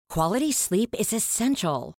Quality sleep is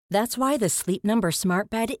essential. That's why the Sleep Number Smart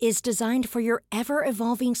Bed is designed for your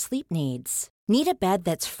ever-evolving sleep needs. Need a bed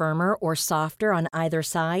that's firmer or softer on either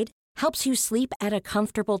side? Helps you sleep at a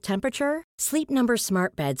comfortable temperature? Sleep Number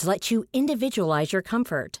Smart Beds let you individualize your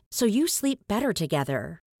comfort, so you sleep better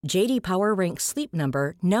together. J.D. Power ranks Sleep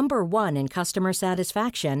Number number 1 in customer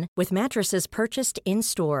satisfaction with mattresses purchased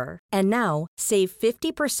in-store. And now, save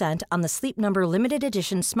 50% on the Sleep Number Limited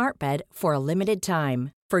Edition Smart Bed for a limited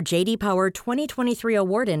time. For J.D. Power 2023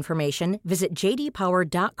 award information, visit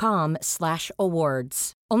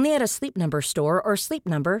jdpower.com/awards. Only at a Sleep Number store or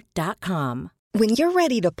sleepnumber.com. When you're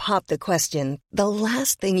ready to pop the question, the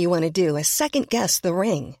last thing you want to do is second-guess the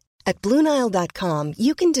ring. At BlueNile.com,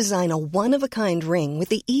 you can design a one-of-a-kind ring with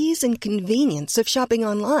the ease and convenience of shopping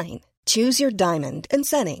online. Choose your diamond and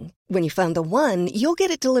setting. When you find the one, you'll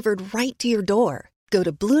get it delivered right to your door. Go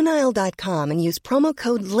to BlueNile.com and use promo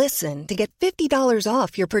code LISTEN to get $50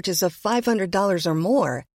 off your purchase of $500 or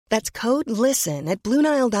more. That's code LISTEN at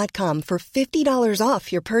BlueNile.com for $50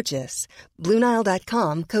 off your purchase.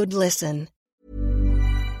 BlueNile.com, code LISTEN.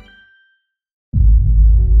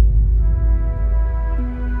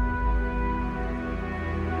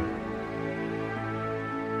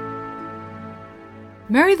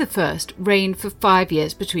 Mary I reigned for 5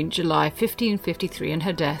 years between July 1553 and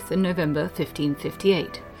her death in November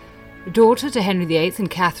 1558. Daughter to Henry VIII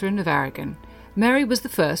and Catherine of Aragon, Mary was the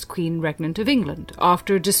first Queen Regnant of England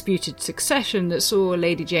after a disputed succession that saw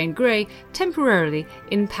Lady Jane Grey temporarily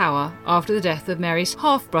in power after the death of Mary's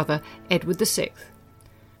half-brother Edward VI.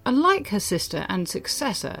 Unlike her sister and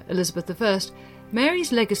successor Elizabeth I,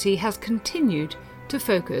 Mary's legacy has continued to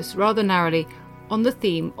focus rather narrowly on the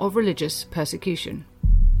theme of religious persecution.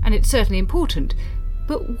 And it's certainly important,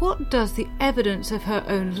 but what does the evidence of her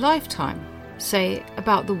own lifetime say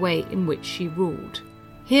about the way in which she ruled?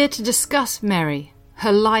 Here to discuss Mary,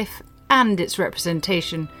 her life and its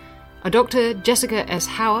representation are Dr. Jessica S.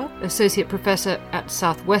 Hauer, Associate Professor at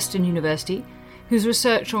Southwestern University, whose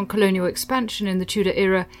research on colonial expansion in the Tudor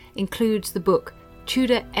era includes the book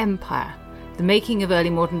Tudor Empire, The Making of Early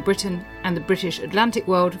Modern Britain and the British Atlantic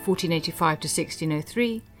World 1485 to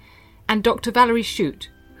 1603, and Dr. Valerie Shute,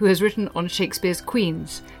 who has written on Shakespeare's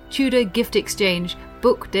Queens, Tudor Gift Exchange,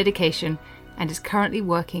 book dedication, and is currently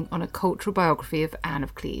working on a cultural biography of Anne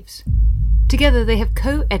of Cleves. Together they have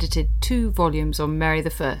co-edited 2 volumes on Mary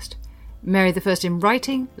I, Mary I in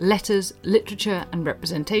Writing, Letters, Literature and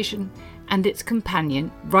Representation, and its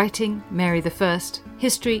companion, Writing Mary I,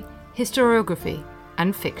 History, Historiography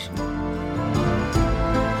and Fiction.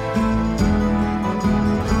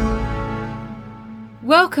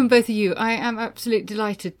 Welcome, both of you. I am absolutely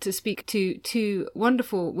delighted to speak to 2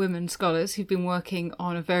 wonderful women scholars who've been working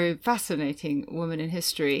on a very fascinating woman in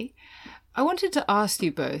history. I wanted to ask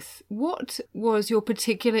you both, what was your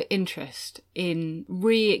particular interest in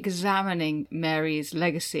re-examining Mary's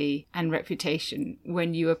legacy and reputation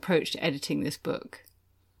when you approached editing this book?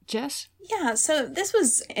 Jess? Yeah, so this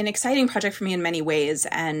was an exciting project for me in many ways,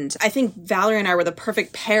 and I think Valerie and I were the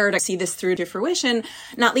perfect pair to see this through to fruition,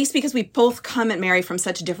 not least because we both come at Mary from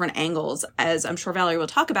such different angles. As I'm sure Valerie will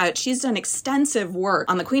talk about, she's done extensive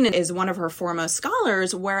work on the Queen and is one of her foremost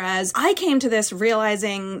scholars, whereas I came to this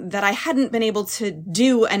realizing that I hadn't been able to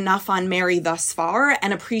do enough on Mary thus far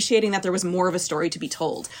and appreciating that there was more of a story to be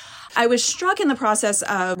told. I was struck in the process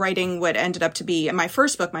of writing what ended up to be my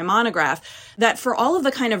first book, my monograph, that for all of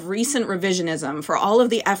the kind of recent revisionism, for all of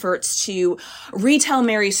the efforts to retell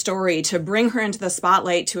Mary's story, to bring her into the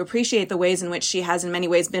spotlight, to appreciate the ways in which she has in many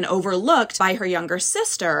ways been overlooked by her younger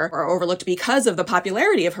sister, or overlooked because of the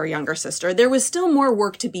popularity of her younger sister, there was still more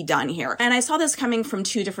work to be done here. And I saw this coming from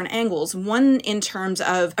 2 different angles. One in terms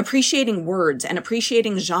of appreciating words and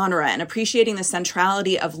appreciating genre and appreciating the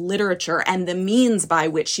centrality of literature and the means by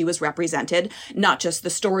which she was represented, not just the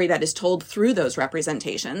story that is told through those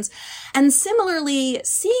representations. And similarly,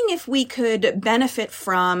 seeing if we could benefit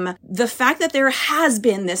from the fact that there has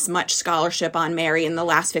been this much scholarship on Mary in the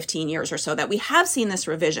last 15 years or so, that we have seen this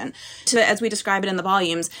revision to, as we describe it in the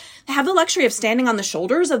volumes, have the luxury of standing on the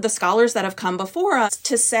shoulders of the scholars that have come before us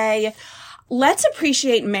to say, let's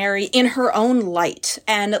appreciate Mary in her own light,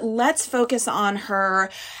 and let's focus on her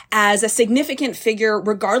as a significant figure,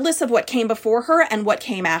 regardless of what came before her and what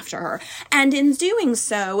came after her. And in doing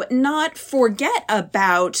so, not forget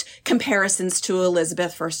about comparisons to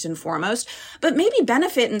Elizabeth first and foremost, but maybe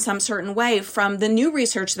benefit in some certain way from the new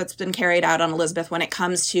research that's been carried out on Elizabeth when it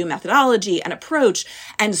comes to methodology and approach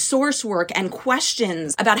and source work and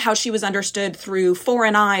questions about how she was understood through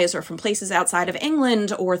foreign eyes or from places outside of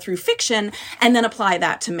England or through fiction, and then apply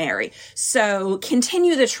that to Mary. So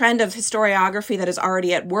continue the trend of historiography that is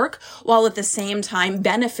already at work, while at the same time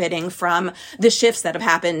benefiting from the shifts that have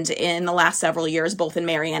happened in the last several years, both in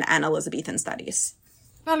Marian and Elizabethan studies.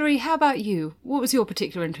 Valerie, how about you? What was your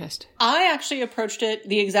particular interest? I actually approached it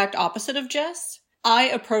the exact opposite of Jess. I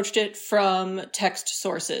approached it from text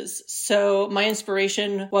sources. So my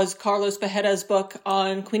inspiration was Carlos Bejeda's book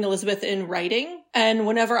on Queen Elizabeth in writing. And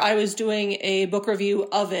whenever I was doing a book review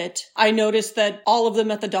of it, I noticed that all of the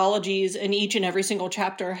methodologies in each and every single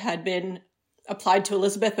chapter had been applied to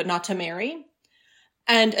Elizabeth, but not to Mary.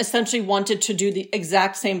 And essentially wanted to do the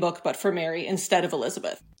exact same book, but for Mary instead of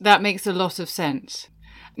Elizabeth. That makes a lot of sense.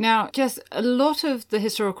 Now, Jess, a lot of the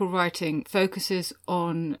historical writing focuses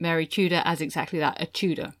on Mary Tudor as exactly that, a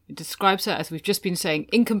Tudor. It describes her, as we've just been saying,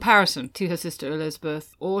 in comparison to her sister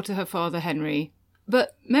Elizabeth or to her father Henry.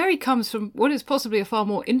 But Mary comes from what is possibly a far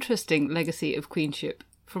more interesting legacy of queenship,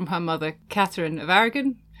 from her mother Catherine of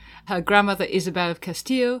Aragon, her grandmother Isabel of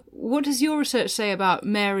Castillo. What does your research say about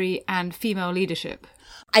Mary and female leadership?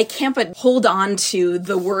 I can't but hold on to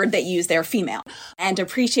the word that you used there, female, and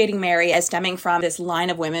appreciating Mary as stemming from this line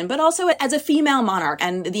of women, but also as a female monarch,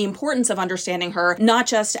 and the importance of understanding her not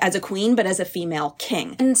just as a queen, but as a female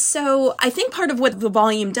king. And so I think part of what the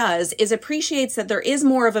volume does is appreciates that there is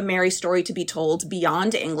more of a Mary story to be told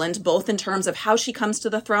beyond England, both in terms of how she comes to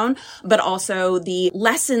the throne, but also the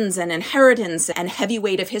lessons and inheritance and heavy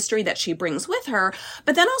weight of history that she brings with her,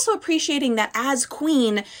 but then also appreciating that as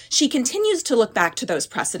queen, she continues to look back to those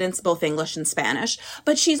precedents, both English and Spanish,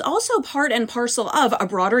 but she's also part and parcel of a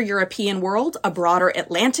broader European world, a broader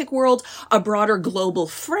Atlantic world, a broader global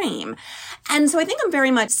frame. And so I think I'm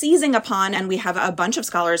very much seizing upon, and we have a bunch of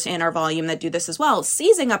scholars in our volume that do this as well,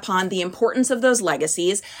 seizing upon the importance of those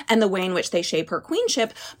legacies and the way in which they shape her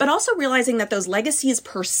queenship, but also realizing that those legacies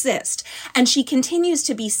persist. And she continues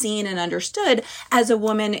to be seen and understood as a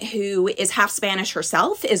woman who is half Spanish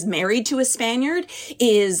herself, is married to a Spaniard,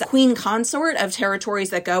 is queen consort of territories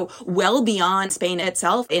that go well beyond Spain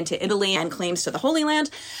itself into Italy and claims to the Holy Land,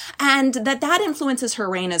 and that influences her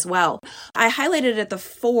reign as well. I highlighted at the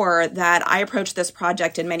fore that I approached this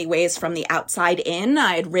project in many ways from the outside in.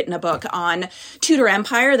 I had written a book on Tudor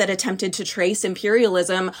Empire that attempted to trace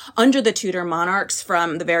imperialism under the Tudor monarchs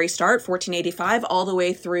from the very start, 1485, all the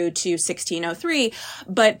way through to 1603.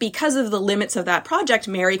 But because of the limits of that project,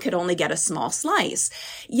 Mary could only get a small slice.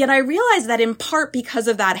 Yet I realized that in part because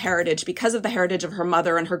of that heritage, because of the heritage of her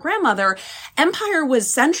mother and her grandmother, empire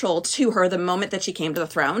was central to her the moment that she came to the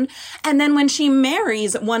throne. And then when she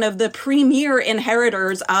marries one of the premier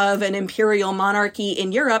inheritors of an imperial monarchy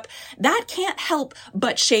in Europe, that can't help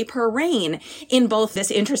but shape her reign in both this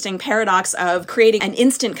interesting paradox of creating an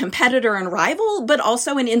instant competitor and rival, but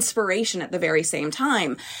also an inspiration at the very same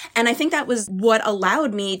time. And I think that was what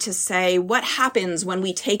allowed me to say, what happens when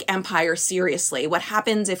we take empire seriously? What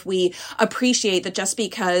happens if we appreciate that just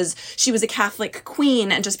because she was a Catholic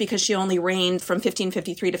queen and just because she only reigned from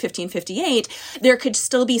 1553 to 1558, there could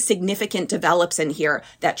still be significant develops in here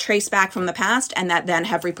that trace back from the past and that then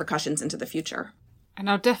have repercussions into the future. And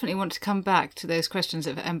I'll definitely want to come back to those questions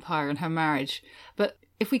of empire and her marriage. But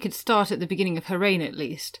if we could start at the beginning of her reign at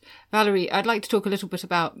least. Valerie, I'd like to talk a little bit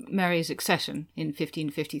about Mary's accession in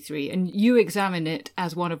 1553. And you examine it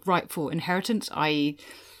as one of rightful inheritance, i.e.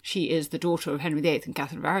 she is the daughter of Henry VIII and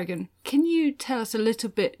Catherine of Aragon. Can you tell us a little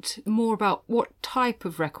bit more about what type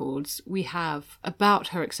of records we have about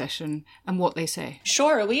her accession and what they say?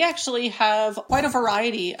 Sure. We actually have quite a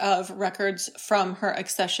variety of records from her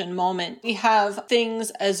accession moment. We have things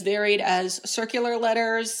as varied as circular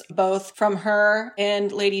letters, both from her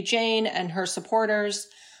and Lady Jane and her supporters.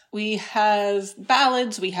 We have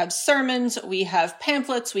ballads, we have sermons, we have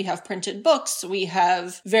pamphlets, we have printed books, we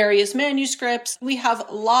have various manuscripts. We have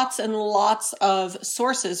lots and lots of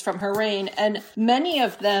sources from her reign, and many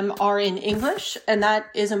of them are in English, and that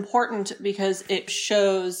is important because it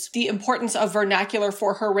shows the importance of vernacular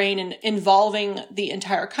for her reign in involving the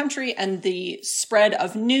entire country and the spread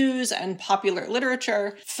of news and popular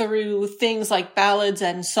literature through things like ballads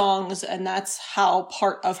and songs, and that's how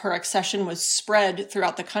part of her accession was spread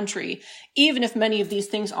throughout the country. Even if many of these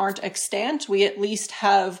things aren't extant, we at least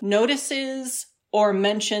have notices or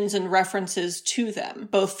mentions and references to them,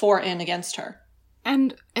 both for and against her.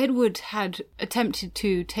 And Edward had attempted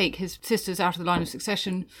to take his sisters out of the line of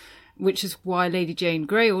succession, which is why Lady Jane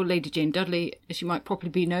Grey, or Lady Jane Dudley, as she might properly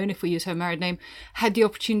be known if we use her married name, had the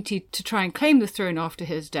opportunity to try and claim the throne after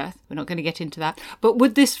his death. We're not going to get into that. But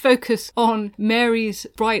would this focus on Mary's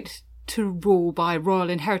right to rule by royal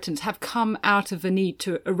inheritance have come out of the need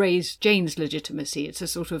to erase Jane's legitimacy? It's a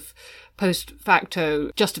sort of post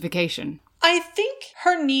facto justification. I think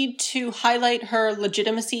her need to highlight her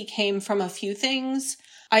legitimacy came from a few things.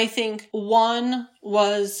 I think one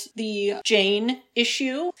was the Jane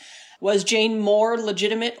issue. Was Jane more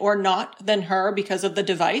legitimate or not than her because of the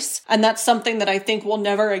device? And that's something that I think we'll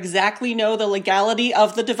never exactly know the legality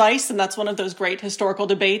of the device. And that's one of those great historical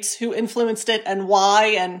debates, who influenced it and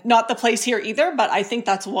why, and not the place here either. But I think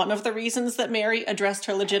that's one of the reasons that Mary addressed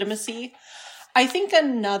her legitimacy. I think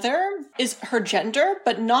another is her gender,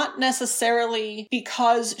 but not necessarily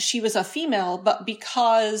because she was a female, but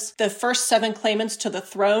because the first 7 claimants to the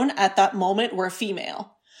throne at that moment were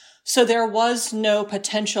female. So there was no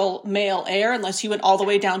potential male heir unless you went all the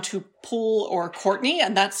way down to Poole or Courtney,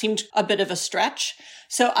 and that seemed a bit of a stretch.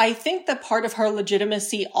 So I think that part of her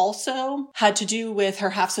legitimacy also had to do with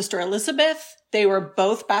her half-sister Elizabeth. They were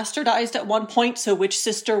both bastardized at one point, so which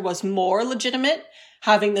sister was more legitimate,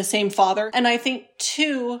 having the same father? And I think,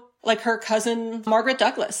 too, like her cousin Margaret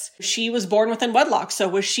Douglas, she was born within wedlock, so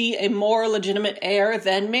was she a more legitimate heir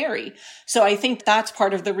than Mary? So I think that's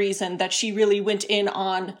part of the reason that she really went in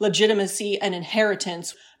on legitimacy and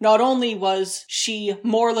inheritance. Not only was she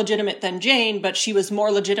more legitimate than Jane, but she was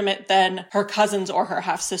more legitimate than her cousins or her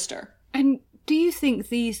half-sister. And do you think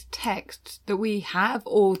these texts that we have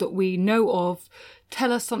or that we know of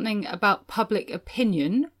tell us something about public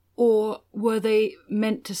opinion? Or were they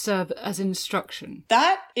meant to serve as instruction?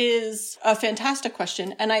 That is a fantastic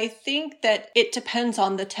question. And I think that it depends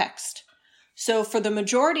on the text. So for the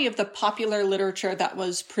majority of the popular literature that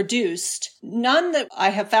was produced, none that I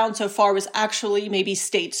have found so far was actually maybe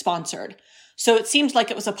state-sponsored. So it seems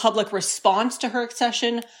like it was a public response to her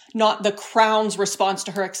accession, not the crown's response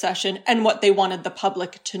to her accession and what they wanted the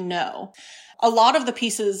public to know. A lot of the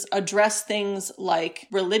pieces address things like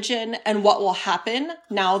religion and what will happen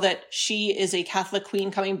now that she is a Catholic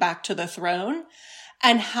queen coming back to the throne,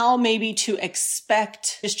 and how maybe to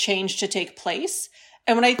expect this change to take place.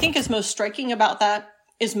 And what I think is most striking about that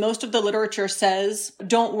is most of the literature says,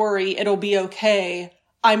 don't worry, it'll be okay.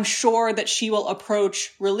 I'm sure that she will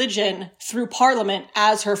approach religion through Parliament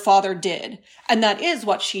as her father did. And that is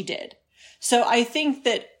what she did. So I think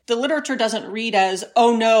that the literature doesn't read as,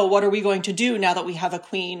 oh no, what are we going to do now that we have a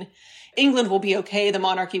queen? England will be okay. The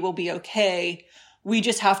monarchy will be okay. We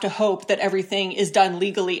just have to hope that everything is done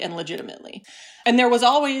legally and legitimately. And there was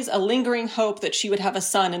always a lingering hope that she would have a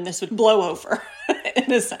son and this would blow over,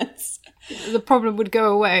 in a sense. The problem would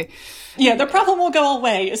go away. Yeah, the problem will go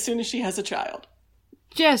away as soon as she has a child.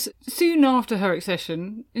 Jess, soon after her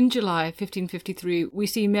accession, in July 1553, we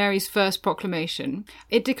see Mary's first proclamation.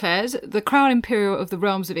 It declares the crown imperial of the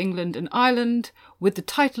realms of England and Ireland, with the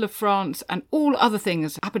title of France and all other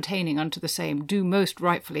things appertaining unto the same, do most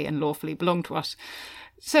rightfully and lawfully belong to us.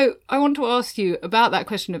 So I want to ask you about that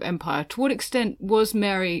question of empire. To what extent was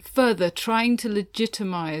Mary further trying to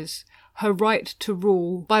legitimise her right to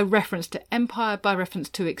rule by reference to empire, by reference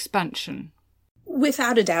to expansion?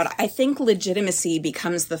 Without a doubt, I think legitimacy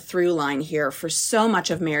becomes the through line here for so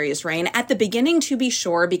much of Mary's reign. At the beginning, to be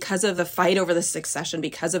sure, because of the fight over the succession,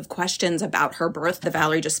 because of questions about her birth that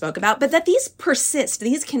Valerie just spoke about, but that these persist,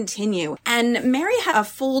 these continue. And Mary had a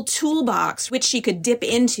full toolbox which she could dip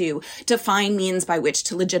into to find means by which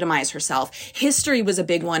to legitimize herself. History was a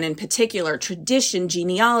big one in particular, tradition,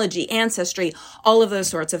 genealogy, ancestry, all of those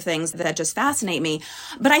sorts of things that just fascinate me.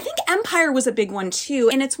 But I think empire was a big one too,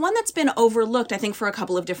 and it's one that's been overlooked, I think, for a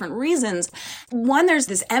couple of different reasons. One, there's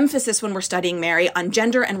this emphasis when we're studying Mary on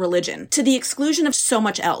gender and religion to the exclusion of so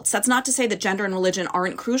much else. That's not to say that gender and religion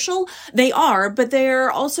aren't crucial. They are, but they're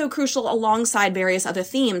also crucial alongside various other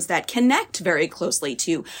themes that connect very closely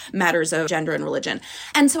to matters of gender and religion.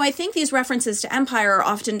 And so I think these references to empire are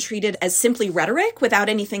often treated as simply rhetoric without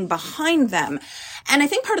anything behind them. And I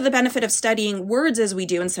think part of the benefit of studying words as we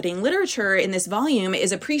do and studying literature in this volume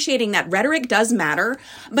is appreciating that rhetoric does matter,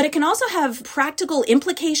 but it can also have practical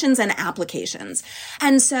implications and applications.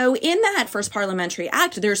 And so in that first parliamentary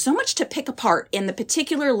act, there's so much to pick apart in the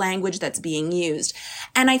particular language that's being used.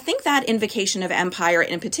 And I think that invocation of empire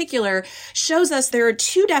in particular shows us there are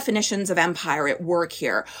two definitions of empire at work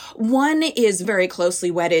here. One is very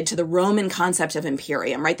closely wedded to the Roman concept of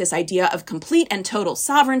imperium, right? This idea of complete and total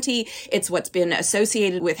sovereignty. It's what's been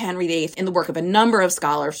associated with Henry VIII in the work of a number of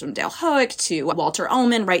scholars, from Dale Hoek to Walter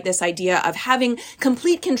Ullman, right? This idea of having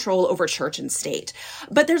complete control over church and state.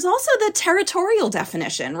 But there's also the territorial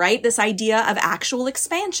definition, right? This idea of actual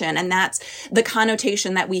expansion. And that's the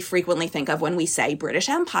connotation that we frequently think of when we say British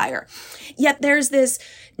Empire. Yet there's this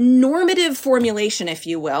normative formulation, if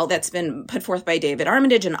you will, that's been put forth by David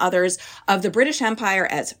Armitage and others of the British Empire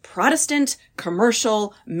as Protestant,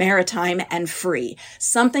 commercial, maritime, and free,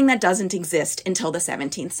 something that doesn't exist until until the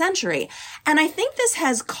 17th century. And I think this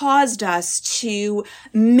has caused us to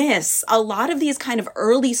miss a lot of these kind of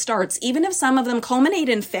early starts, even if some of them culminate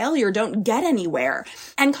in failure, don't get anywhere,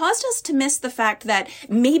 and caused us to miss the fact that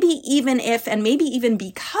maybe even if, and maybe even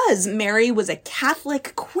because Mary was a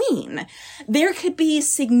Catholic queen, there could be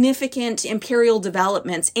significant imperial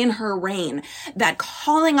developments in her reign that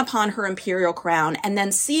calling upon her imperial crown and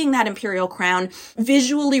then seeing that imperial crown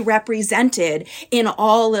visually represented in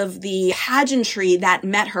all of the pageantry that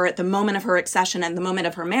met her at the moment of her accession and the moment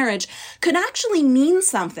of her marriage could actually mean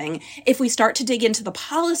something if we start to dig into the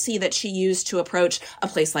policy that she used to approach a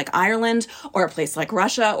place like Ireland or a place like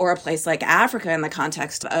Russia or a place like Africa in the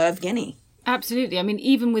context of Guinea. Absolutely. I mean,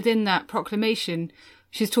 even within that proclamation,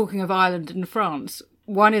 she's talking of Ireland and France.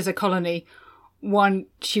 One is a colony, one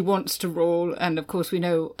she wants to rule, and of course we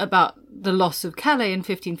know about the loss of Calais in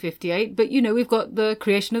 1558, but we've got the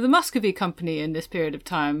creation of the Muscovy Company in this period of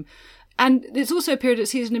time. And it's also a period that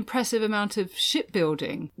sees an impressive amount of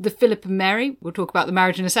shipbuilding. The Philip and Mary, we'll talk about the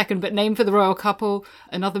marriage in a second, but named for the royal couple,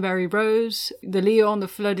 another Mary Rose, the Leon, the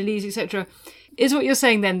Fleur-de-Lis, etc. Is what you're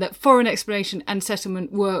saying then that foreign exploration and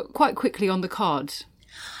settlement were quite quickly on the cards?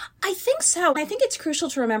 I think so. I think it's crucial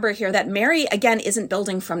to remember here that Mary, again, isn't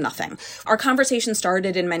building from nothing. Our conversation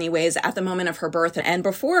started in many ways at the moment of her birth and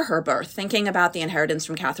before her birth, thinking about the inheritance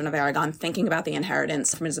from Catherine of Aragon, thinking about the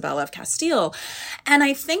inheritance from Isabella of Castile. And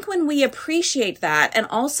I think when we appreciate that and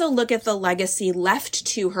also look at the legacy left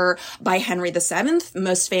to her by Henry VII,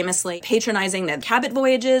 most famously patronizing the Cabot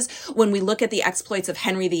voyages, when we look at the exploits of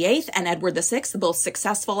Henry VIII and Edward VI, both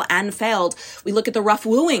successful and failed, we look at the rough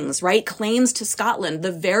wooings, right? Claims to Scotland,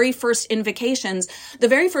 the very first invocations, the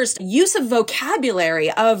very first use of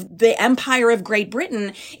vocabulary of the Empire of Great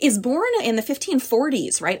Britain is born in the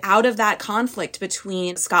 1540s, right? Out of that conflict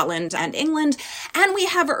between Scotland and England. And we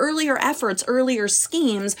have earlier efforts, earlier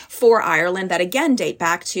schemes for Ireland that again date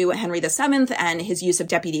back to Henry VII and his use of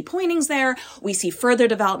deputy pointings there. We see further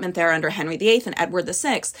development there under Henry VIII and Edward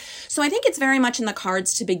VI. So I think it's very much in the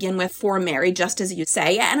cards to begin with for Mary, just as you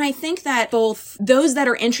say. And I think that both those that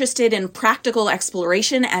are interested in practical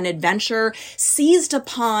exploration and adventure seized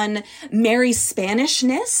upon Mary's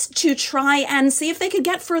Spanishness to try and see if they could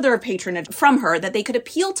get further patronage from her, that they could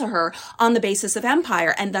appeal to her on the basis of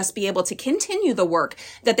empire and thus be able to continue the work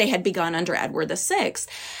that they had begun under Edward VI.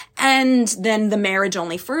 And then the marriage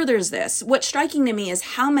only furthers this. What's striking to me is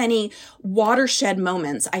how many watershed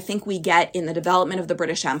moments I think we get in the development of the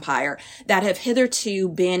British Empire that have hitherto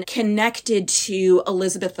been connected to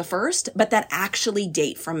Elizabeth I, but that actually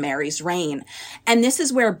date from Mary's reign. And this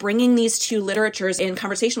is where bringing these two literatures in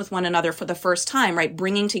conversation with one another for the first time, right?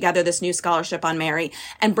 Bringing together this new scholarship on Mary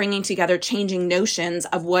and bringing together changing notions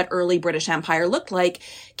of what early British Empire looked like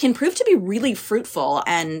can prove to be really fruitful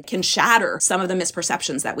and can shatter some of the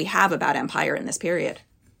misperceptions that we have about empire in this period.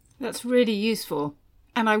 That's really useful.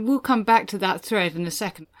 And I will come back to that thread in a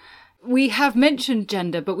second. We have mentioned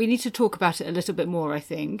gender, but we need to talk about it a little bit more, I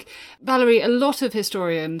think. Valerie, a lot of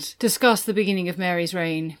historians discuss the beginning of Mary's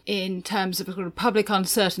reign in terms of a sort of public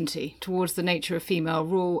uncertainty towards the nature of female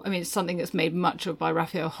rule. I mean, it's something that's made much of by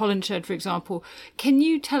Raphael Holinshed, for example. Can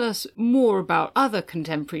you tell us more about other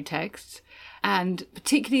contemporary texts, and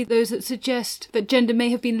particularly those that suggest that gender may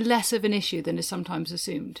have been less of an issue than is sometimes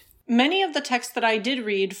assumed? Many of the texts that I did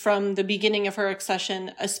read from the beginning of her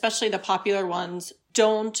accession, especially the popular ones,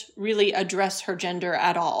 don't really address her gender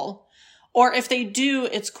at all. Or if they do,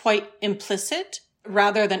 it's quite implicit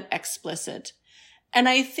rather than explicit. And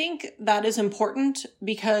I think that is important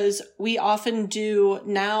because we often do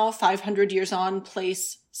now, 500 years on,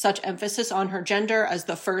 place such emphasis on her gender as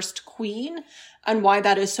the first queen and why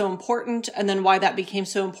that is so important, and then why that became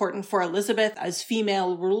so important for Elizabeth as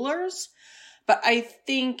female rulers. But I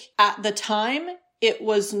think at the time, it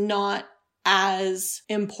was not as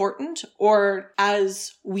important or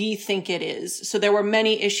as we think it is. So there were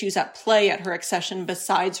many issues at play at her accession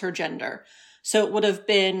besides her gender. So it would have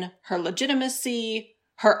been her legitimacy,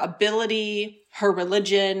 her ability, her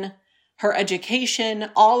religion, her education,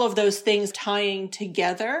 all of those things tying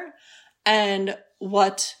together, and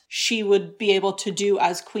what she would be able to do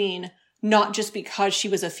as queen, not just because she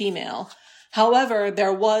was a female. However,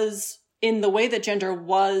 there was, in the way that gender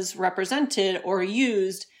was represented or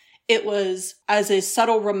used, it was as a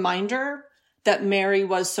subtle reminder that Mary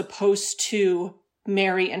was supposed to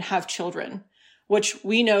marry and have children, which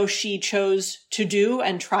we know she chose to do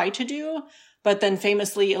and try to do, but then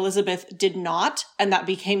famously Elizabeth did not, and that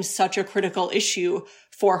became such a critical issue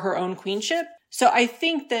for her own queenship. So I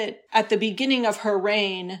think that at the beginning of her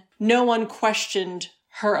reign, no one questioned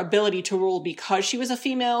her ability to rule because she was a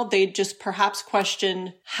female. They just perhaps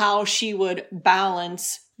questioned how she would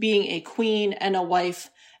balance being a queen and a wife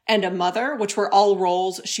and a mother, which were all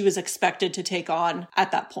roles she was expected to take on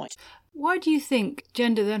at that point. Why do you think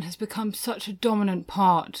gender then has become such a dominant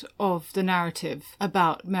part of the narrative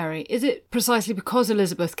about Mary? Is it precisely because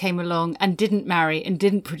Elizabeth came along and didn't marry and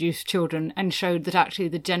didn't produce children and showed that actually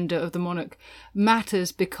the gender of the monarch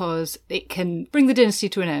matters because it can bring the dynasty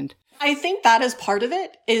to an end? I think that is part of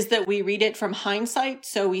it, is that we read it from hindsight.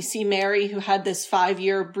 So we see Mary, who had this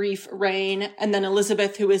 5-year brief reign, and then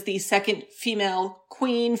Elizabeth, who is the second female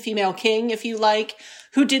queen, female king, if you like,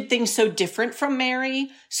 who did things so different from Mary.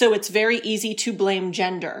 So it's very easy to blame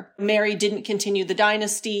gender. Mary didn't continue the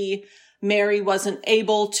dynasty. Mary wasn't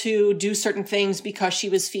able to do certain things because she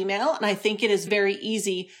was female. And I think it is very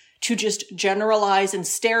easy to just generalize and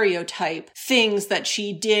stereotype things that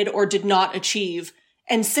she did or did not achieve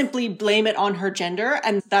and simply blame it on her gender.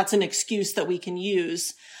 And that's an excuse that we can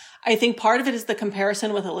use. I think part of it is the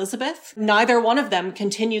comparison with Elizabeth. Neither one of them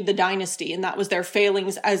continued the dynasty, and that was their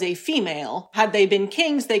failings as a female. Had they been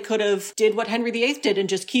kings, they could have did what Henry VIII did and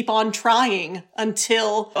just keep on trying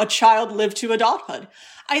until a child lived to adulthood.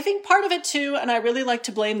 I think part of it too, and I really like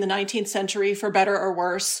to blame the 19th century for better or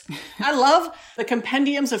worse. I love the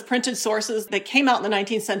compendiums of printed sources that came out in the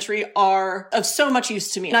 19th century are of so much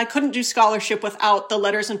use to me. And I couldn't do scholarship without the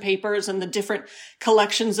letters and papers and the different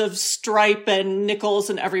collections of Strype and Nichols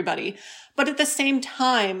and everybody. But at the same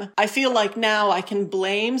time, I feel like now I can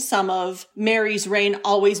blame some of Mary's reign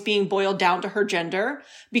always being boiled down to her gender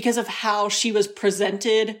because of how she was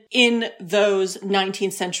presented in those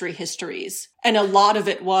 19th century histories. And a lot of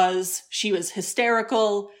it was she was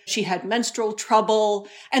hysterical, she had menstrual trouble,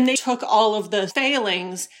 and they took all of the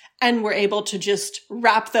failings and were able to just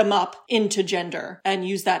wrap them up into gender and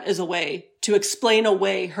use that as a way to explain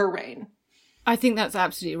away her reign. I think that's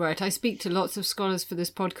absolutely right. I speak to lots of scholars for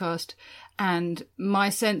this podcast, and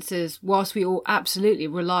my sense is, whilst we all absolutely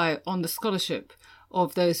rely on the scholarship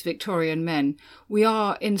of those Victorian men, we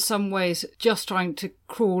are in some ways just trying to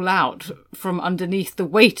crawl out from underneath the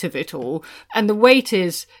weight of it all. And the weight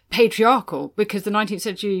is patriarchal, because the 19th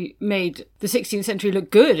century made the 16th century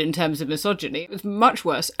look good in terms of misogyny. It was much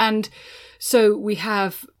worse. And so we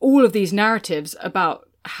have all of these narratives about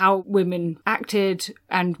how women acted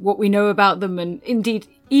and what we know about them, and indeed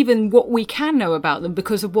even what we can know about them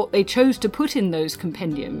because of what they chose to put in those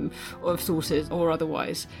compendium of sources or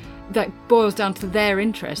otherwise, that boils down to their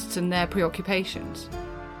interests and their preoccupations.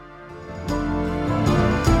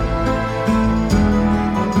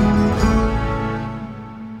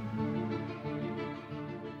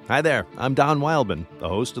 Hi there, I'm Don Wildman, the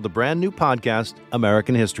host of the brand new podcast,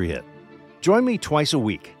 American History Hit. Join me twice a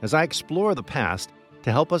week as I explore the past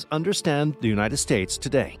to help us understand the United States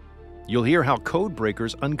today. You'll hear how code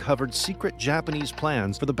breakers uncovered secret Japanese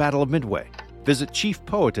plans for the Battle of Midway. Visit Chief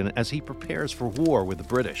Powhatan as he prepares for war with the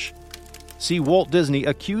British. See Walt Disney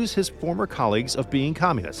accuse his former colleagues of being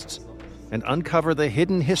communists, and uncover the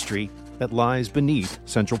hidden history that lies beneath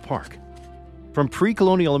Central Park. From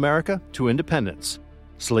pre-colonial America to independence,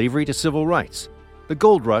 slavery to civil rights, the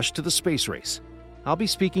gold rush to the space race, I'll be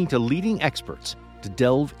speaking to leading experts to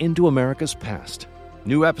delve into America's past.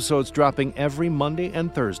 New episodes dropping every Monday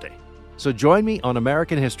and Thursday. So join me on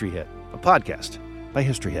American History Hit, a podcast by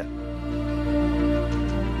History Hit.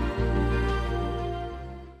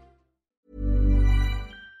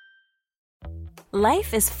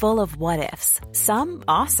 Life is full of what-ifs. Some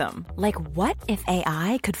awesome, like what if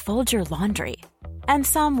AI could fold your laundry? And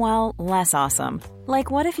some, well, less awesome, like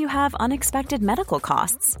what if you have unexpected medical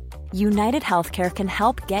costs? United Healthcare can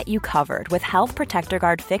help get you covered with Health Protector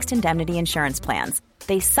Guard fixed indemnity insurance plans.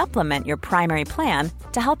 They supplement your primary plan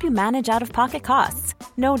to help you manage out-of-pocket costs.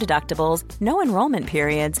 No deductibles, no enrollment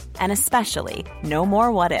periods, and especially no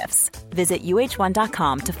more what-ifs. Visit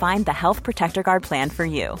uh1.com to find the Health Protector Guard plan for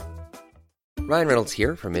you. Ryan Reynolds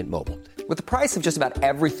here from Mint Mobile. With the price of just about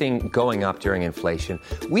everything going up during inflation,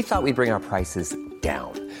 we thought we'd bring our prices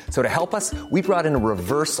down. So to help us, we brought in a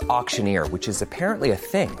reverse auctioneer, which is apparently a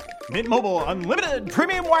thing. Mint Mobile Unlimited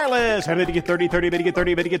Premium Wireless. How to get 30, 30, bit to get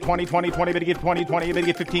 30, bit to get 20, 20, 20, bit to get 20, 20, bit to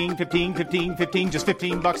get 15, 15, 15, 15, just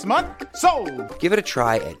 $15 a month? Sold! Give it a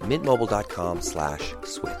try at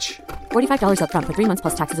mintmobile.com/switch. $45 up front for 3 months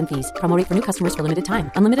plus taxes and fees. Promo rate for new customers for limited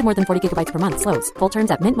time. Unlimited more than 40 gigabytes per month. Slows full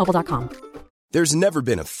terms at mintmobile.com. There's never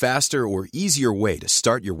been a faster or easier way to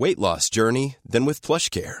start your weight loss journey than with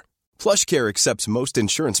PlushCare. PlushCare accepts most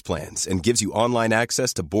insurance plans and gives you online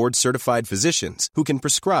access to board-certified physicians who can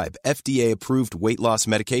prescribe FDA-approved weight loss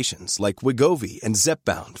medications like Wegovy and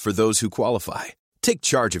Zepbound for those who qualify. Take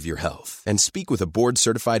charge of your health and speak with a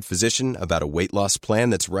board-certified physician about a weight loss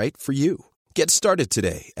plan that's right for you. Get started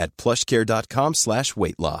today at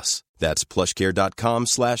plushcare.com/weight-loss. That's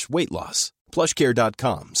plushcare.com/weight-loss.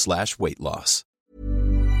 plushcare.com/weight-loss.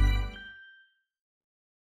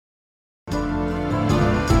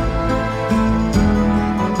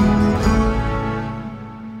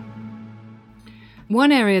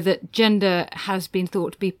 One area that gender has been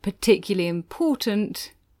thought to be particularly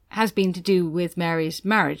important has been to do with Mary's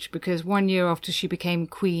marriage, because 1 year after she became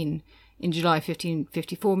queen in July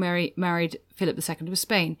 1554, Mary married Philip II of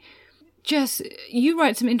Spain. Jess, you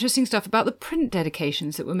write some interesting stuff about the print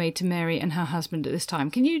dedications that were made to Mary and her husband at this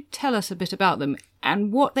time. Can you tell us a bit about them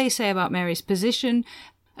and what they say about Mary's position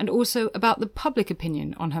and also about the public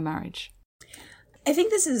opinion on her marriage? I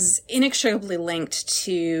think this is inextricably linked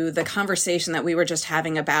to the conversation that we were just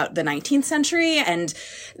having about the 19th century and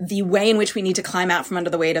the way in which we need to climb out from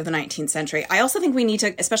under the weight of the 19th century. I also think we need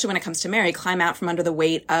to, especially when it comes to Mary, climb out from under the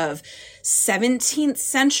weight of 17th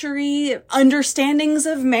century understandings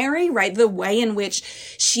of Mary, right? The way in which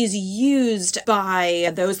she's used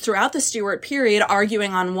by those throughout the Stuart period,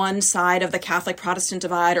 arguing on one side of the Catholic Protestant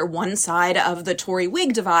divide or one side of the Tory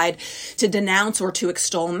Whig divide to denounce or to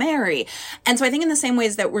extol Mary. And so I think in the same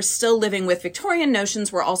ways that we're still living with Victorian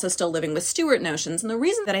notions, we're also still living with Stuart notions. And the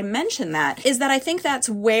reason that I mention that is that I think that's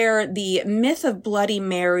where the myth of Bloody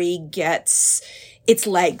Mary gets its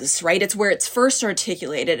legs, right? It's where it's first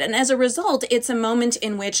articulated. And as a result, it's a moment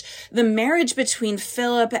in which the marriage between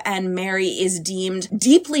Philip and Mary is deemed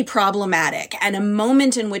deeply problematic, and a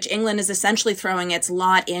moment in which England is essentially throwing its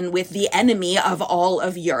lot in with the enemy of all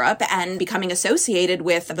of Europe and becoming associated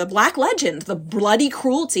with the Black Legend, the bloody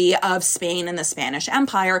cruelty of Spain and the Spanish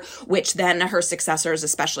Empire, which then her successors,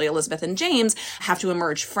 especially Elizabeth and James, have to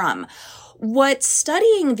emerge from. What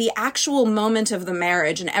studying the actual moment of the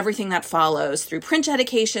marriage and everything that follows through print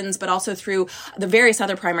dedications, but also through the various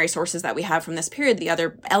other primary sources that we have from this period, the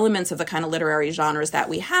other elements of the kind of literary genres that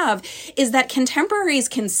we have, is that contemporaries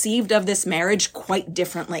conceived of this marriage quite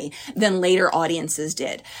differently than later audiences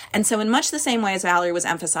did. And so in much the same way as Valerie was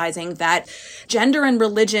emphasizing that gender and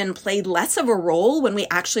religion played less of a role when we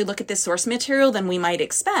actually look at this source material than we might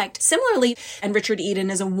expect, similarly, and Richard Eden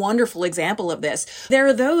is a wonderful example of this, there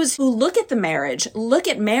are those who look at the marriage, look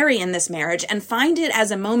at Mary in this marriage, and find it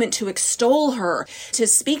as a moment to extol her, to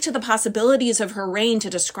speak to the possibilities of her reign, to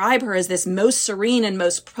describe her as this most serene and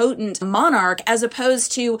most potent monarch, as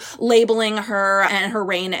opposed to labeling her and her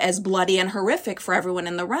reign as bloody and horrific for everyone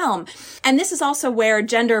in the realm. And this is also where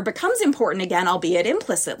gender becomes important again, albeit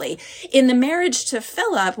implicitly. In the marriage to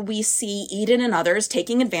Philip, we see Eden and others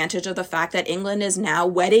taking advantage of the fact that England is now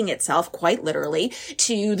wedding itself, quite literally,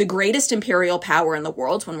 to the greatest imperial power in the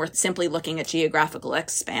world when we're simply looking at geographical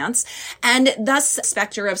expanse, and thus the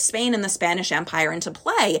specter of Spain and the Spanish Empire into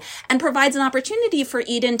play, and provides an opportunity for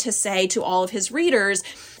Eden to say to all of his readers,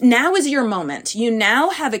 now is your moment. You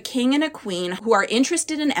now have a king and a queen who are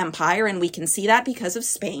interested in empire, and we can see that because of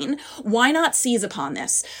Spain. Why not seize upon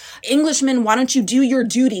this? Englishmen, why don't you do your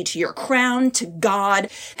duty to your crown, to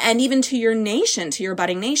God, and even to your nation, to your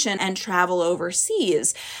budding nation, and travel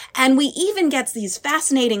overseas? And we even get these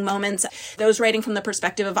fascinating moments, those writing from the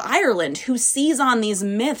perspective of Ireland, who sees on these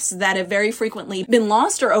myths that have very frequently been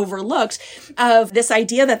lost or overlooked of this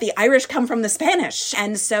idea that the Irish come from the Spanish.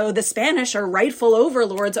 And so the Spanish are rightful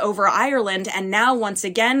overlords over Ireland. And now once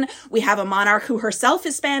again, we have a monarch who herself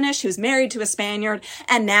is Spanish, who's married to a Spaniard.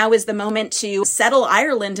 And now is the moment to settle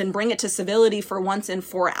Ireland and bring it to civility for once and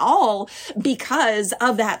for all because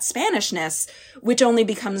of that Spanishness, which only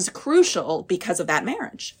becomes crucial because of that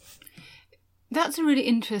marriage. That's a really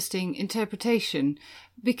interesting interpretation,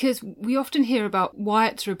 because we often hear about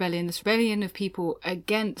Wyatt's rebellion, this rebellion of people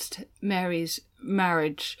against Mary's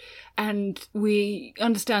marriage, and we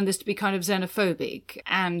understand this to be kind of xenophobic.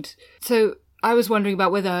 And so I was wondering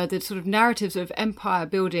about whether the sort of narratives of empire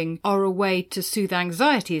building are a way to soothe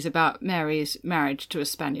anxieties about Mary's marriage to a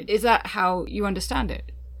Spaniard. Is that how you understand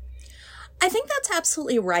it? I think that's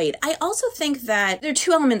absolutely right. I also think that there are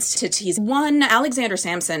two elements to tease. One, Alexander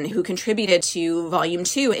Sampson, who contributed to Volume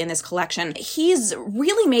 2 in this collection, he's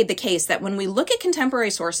really made the case that when we look at contemporary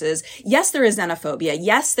sources, yes, there is xenophobia.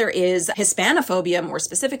 Yes, there is Hispanophobia, more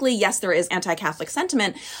specifically. Yes, there is anti-Catholic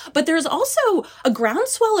sentiment. But there's also a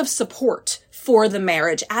groundswell of support for the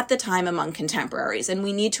marriage at the time among contemporaries. And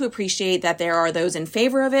we need to appreciate that there are those in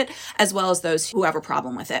favor of it, as well as those who have a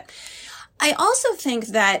problem with it. I also think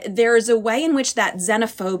that there is a way in which that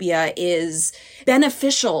xenophobia is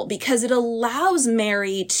beneficial because it allows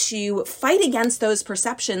Mary to fight against those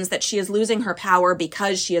perceptions that she is losing her power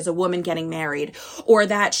because she is a woman getting married, or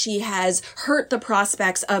that she has hurt the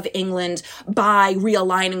prospects of England by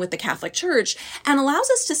realigning with the Catholic Church, and allows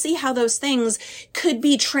us to see how those things could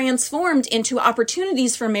be transformed into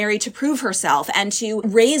opportunities for Mary to prove herself and to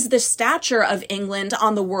raise the stature of England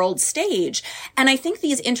on the world stage. And I think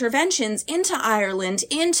these interventions into Ireland,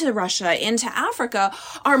 into Russia, into Africa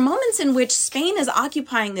are moments in which Spain is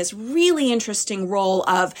occupying this really interesting role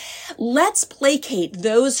of let's placate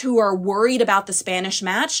those who are worried about the Spanish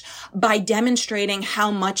match by demonstrating how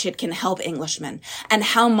much it can help Englishmen and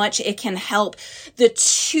how much it can help the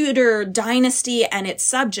Tudor dynasty and its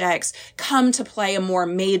subjects come to play a more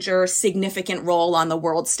major, significant role on the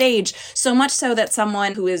world stage. So much so that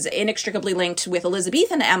someone who is inextricably linked with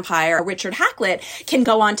Elizabethan Empire, Richard Hakluyt, can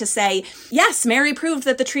go on to say, yes, Mary proved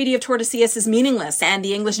that the Treaty of Tordesillas is meaningless and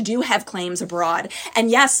the English do have claims abroad.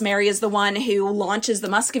 And yes, Mary is the one who launches the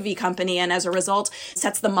Muscovy Company and as a result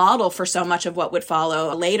sets the model for so much of what would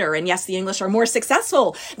follow later. And yes, the English are more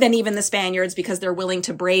successful than even the Spaniards because they're willing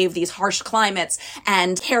to brave these harsh climates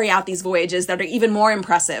and carry out these voyages that are even more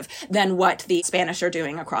impressive than what the Spanish are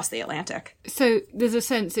doing across the Atlantic. So there's a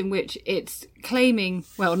sense in which it's claiming,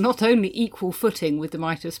 well, not only equal footing with the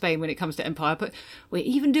might of Spain when it comes to empire, but we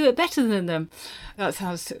even do it better than them. That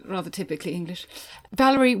sounds rather typically English.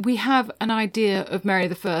 Valerie, we have an idea of Mary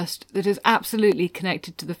I that is absolutely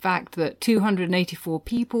connected to the fact that 284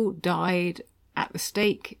 people died at the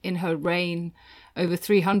stake in her reign, over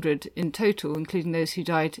 300 in total, including those who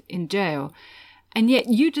died in jail. And yet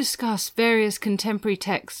you discuss various contemporary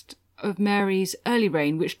texts of Mary's early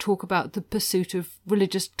reign which talk about the pursuit of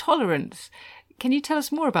religious tolerance. Can you tell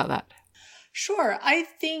us more about that? Sure. I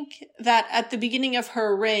think that at the beginning of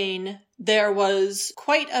her reign, there was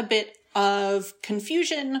quite a bit of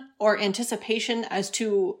confusion or anticipation as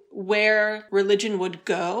to where religion would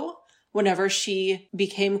go whenever she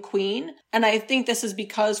became queen. And I think this is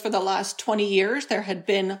because for the last 20 years, there had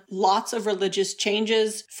been lots of religious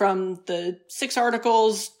changes from the 6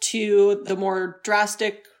 Articles to the more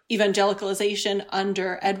drastic evangelicalization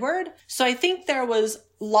under Edward. So I think there was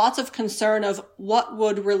lots of concern of what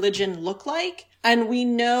would religion look like. And we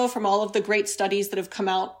know from all of the great studies that have come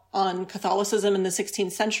out on Catholicism in the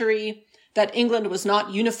 16th century that England was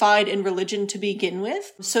not unified in religion to begin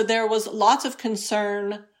with. So there was lots of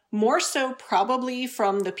concern, more so probably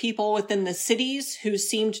from the people within the cities who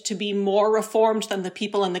seemed to be more reformed than the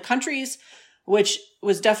people in the countries, which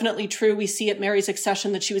was definitely true. We see at Mary's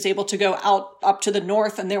accession that she was able to go out up to the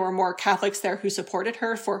north and there were more Catholics there who supported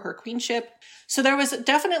her for her queenship. So there was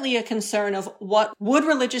definitely a concern of what would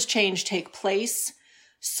religious change take place.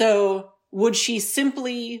 So would she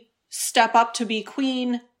simply step up to be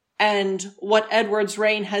queen and what Edward's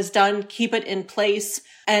reign has done, keep it in place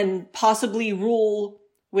and possibly rule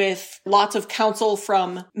with lots of counsel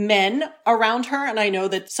from men around her. And I know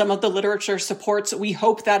that some of the literature supports, we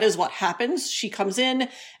hope that is what happens. She comes in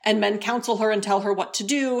and men counsel her and tell her what to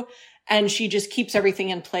do, and she just keeps everything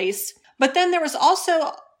in place. But then there was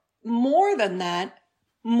also more than that.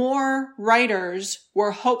 More writers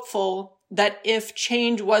were hopeful that if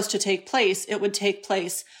change was to take place, it would take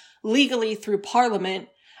place legally through Parliament,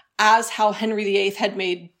 as how Henry VIII had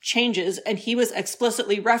made changes. And he was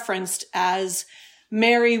explicitly referenced as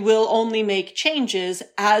Mary will only make changes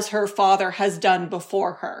as her father has done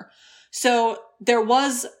before her. So there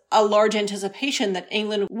was a large anticipation that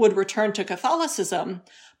England would return to Catholicism,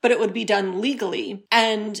 but it would be done legally.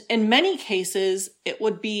 And in many cases, it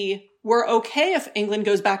would be, we're okay if England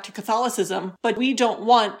goes back to Catholicism, but we don't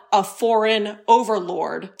want a foreign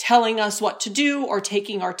overlord telling us what to do or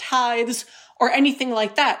taking our tithes or anything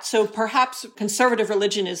like that. So perhaps conservative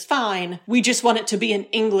religion is fine. We just want it to be an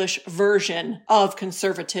English version of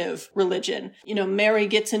conservative religion. You know, Mary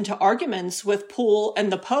gets into arguments with Poole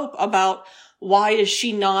and the Pope about why is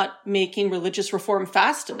she not making religious reform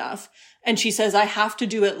fast enough? And she says, I have to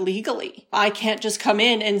do it legally. I can't just come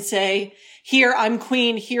in and say, here, I'm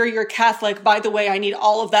queen, here, you're Catholic. By the way, I need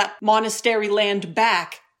all of that monastery land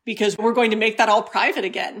back, because we're going to make that all private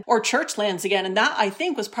again, or church lands again. And that, I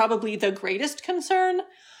think, was probably the greatest concern,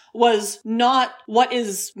 was not what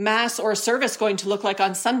is mass or service going to look like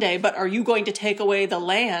on Sunday, but are you going to take away the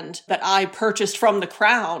land that I purchased from the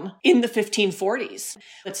crown in the 1540s?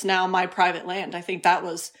 It's now my private land. I think that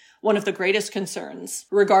was one of the greatest concerns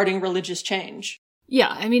regarding religious change.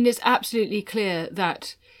 Yeah, I mean, it's absolutely clear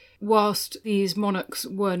that whilst these monarchs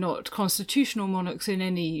were not constitutional monarchs in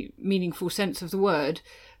any meaningful sense of the word,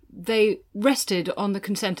 they rested on the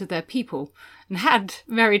consent of their people. And had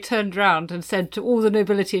Mary turned round and said to all the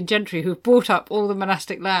nobility and gentry who've bought up all the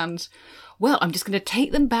monastic lands, well, I'm just going to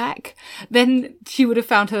take them back, then she would have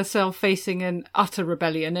found herself facing an utter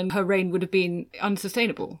rebellion and her reign would have been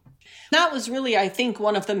unsustainable. That was really, I think,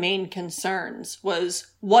 one of the main concerns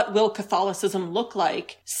was, what will Catholicism look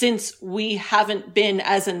like since we haven't been,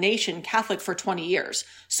 as a nation, Catholic for 20 years?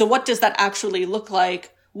 So what does that actually look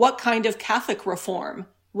like? What kind of Catholic reform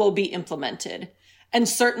will be implemented? And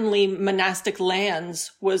certainly monastic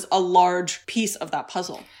lands was a large piece of that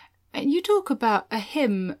puzzle. And you talk about a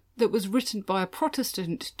hymn that was written by a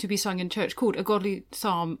Protestant to be sung in church called A Godly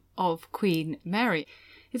Psalm of Queen Mary.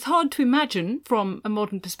 It's hard to imagine from a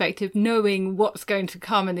modern perspective, knowing what's going to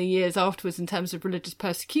come in the years afterwards in terms of religious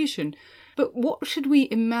persecution. But what should we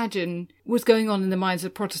imagine was going on in the minds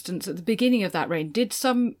of Protestants at the beginning of that reign? Did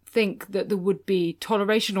some think that there would be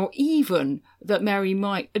toleration or even that Mary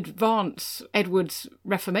might advance Edward's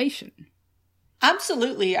Reformation?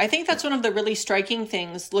 Absolutely. I think that's one of the really striking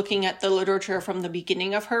things looking at the literature from the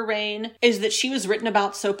beginning of her reign is that she was written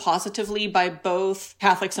about so positively by both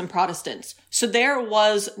Catholics and Protestants. So there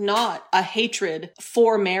was not a hatred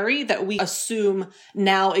for Mary that we assume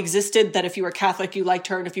now existed, that if you were Catholic, you liked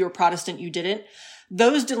her, and if you were Protestant, you didn't.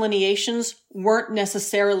 Those delineations weren't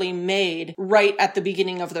necessarily made right at the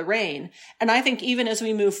beginning of the reign. And I think even as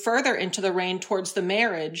we move further into the reign towards the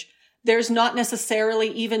marriage, there's not necessarily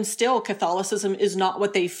even still Catholicism is not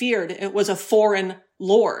what they feared. It was a foreign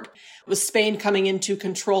lord. It was Spain coming in to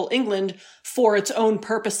control England for its own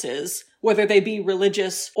purposes, whether they be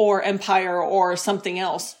religious or empire or something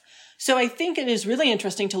else. So I think it is really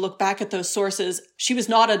interesting to look back at those sources. She was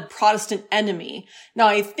not a Protestant enemy. Now,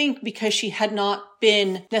 I think because she had not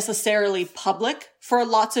been necessarily public for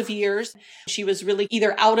lots of years, she was really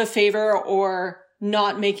either out of favor or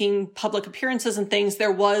not making public appearances and things,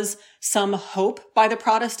 there was some hope by the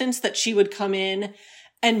Protestants that she would come in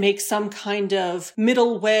and make some kind of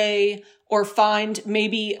middle way or find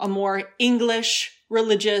maybe a more English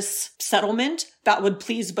religious settlement that would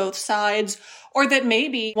please both sides, or that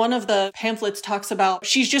maybe one of the pamphlets talks about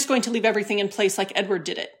she's just going to leave everything in place like Edward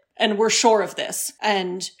did it. And we're sure of this.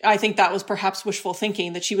 And I think that was perhaps wishful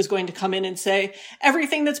thinking, that she was going to come in and say,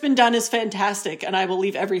 everything that's been done is fantastic and I will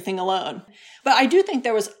leave everything alone. But I do think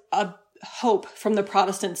there was a hope from the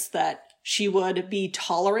Protestants that she would be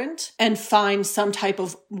tolerant and find some type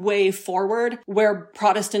of way forward where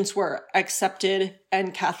Protestants were accepted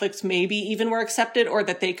and Catholics maybe even were accepted, or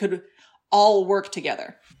that they could all work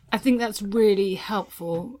together. I think that's really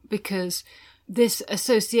helpful because this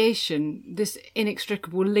association, this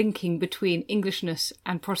inextricable linking between Englishness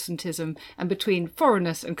and Protestantism and between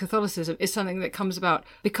foreignness and Catholicism is something that comes about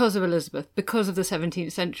because of Elizabeth, because of the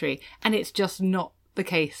 17th century, and it's just not the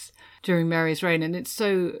case during Mary's reign, and it's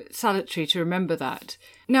so salutary to remember that.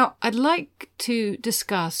 Now, I'd like to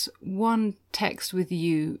discuss one text with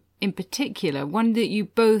you in particular, one that you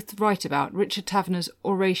both write about, Richard Taverner's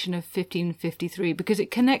Oration of 1553, because it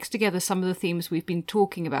connects together some of the themes we've been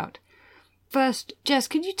talking about. First, Jess,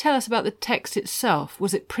 can you tell us about the text itself?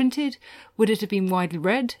 Was it printed? Would it have been widely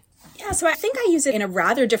read? Yeah, so I think I use it in a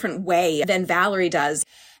rather different way than Valerie does.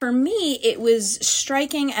 For me, it was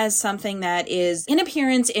striking as something that is in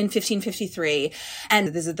appearance in 1553, and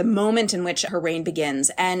this is the moment in which her reign begins,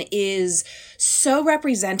 and is so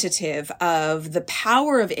representative of the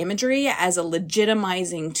power of imagery as a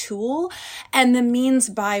legitimizing tool, and the means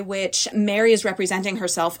by which Mary is representing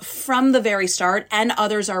herself from the very start, and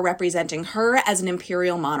others are representing her as an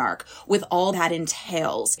imperial monarch, with all that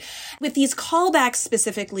entails. With these callbacks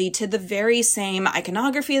specifically to the very same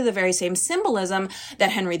iconography, the very same symbolism that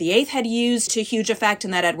Henry VIII had used to huge effect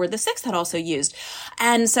and that Edward VI had also used.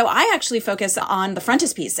 And so I actually focus on the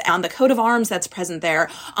frontispiece, on the coat of arms that's present there,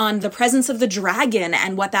 on the presence of the dragon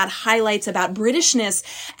and what that highlights about Britishness,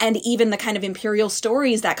 and even the kind of imperial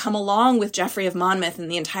stories that come along with Geoffrey of Monmouth and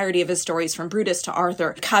the entirety of his stories from Brutus to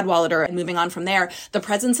Arthur, Cadwallader, and moving on from there. The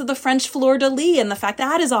presence of the French fleur-de-lis and the fact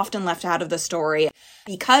that is often left out of the story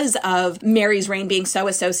because of Mary's reign being so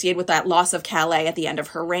associated with that loss of Calais at the end of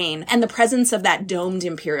her reign, and the presence of that domed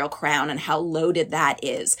imperial crown and how loaded that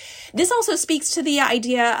is. This also speaks to the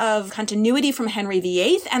idea of continuity from Henry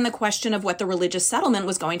VIII and the question of what the religious settlement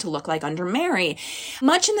was going to look like under Mary.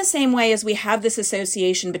 Much in the same way as we have this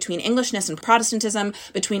association between Englishness and Protestantism,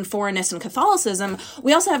 between foreignness and Catholicism,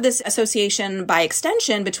 we also have this association by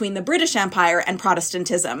extension between the British Empire and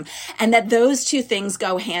Protestantism, and that those two things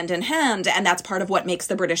go hand in hand, and that's part of what makes makes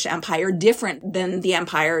the British Empire different than the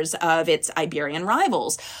empires of its Iberian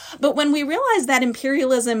rivals. But when we realize that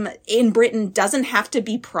imperialism in Britain doesn't have to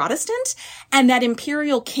be Protestant, and that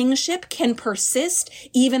imperial kingship can persist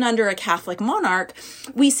even under a Catholic monarch,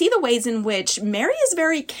 we see the ways in which Mary is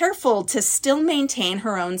very careful to still maintain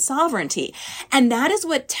her own sovereignty. And that is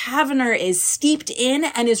what Taverner is steeped in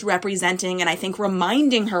and is representing, and I think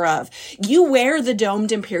reminding her of. You wear the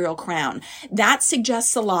domed imperial crown. That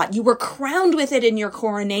suggests a lot. You were crowned with it in your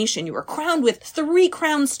coronation. You were crowned with 3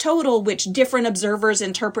 crowns total, which different observers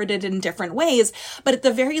interpreted in different ways. But at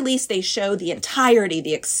the very least, they show the entirety,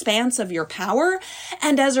 the expanse of your power.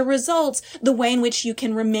 And as a result, the way in which you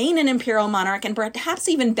can remain an imperial monarch and perhaps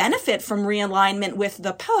even benefit from realignment with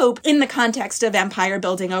the Pope in the context of empire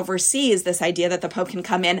building overseas, this idea that the Pope can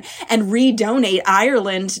come in and redonate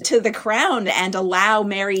Ireland to the crown and allow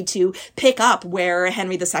Mary to pick up where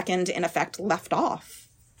Henry II, in effect, left off.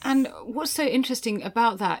 And what's so interesting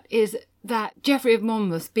about that is that Geoffrey of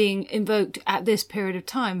Monmouth being invoked at this period of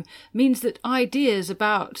time means that ideas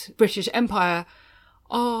about British Empire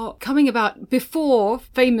are coming about before,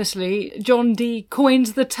 famously, John Dee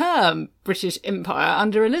coins the term British Empire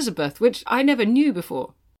under Elizabeth, which I never knew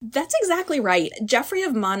before. That's exactly right. Geoffrey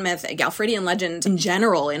of Monmouth, Galfredian legend in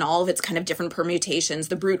general, in all of its kind of different permutations,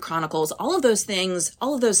 the Brute Chronicles, all of those things,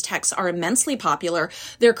 all of those texts are immensely popular.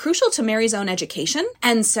 They're crucial to Mary's own education.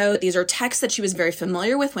 And so these are texts that she was very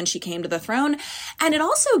familiar with when she came to the throne. And it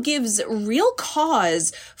also gives real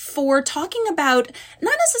cause for talking about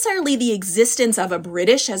not necessarily the existence of a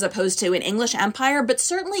British as opposed to an English empire, but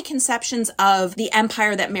certainly conceptions of the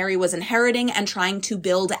empire that Mary was inheriting and trying to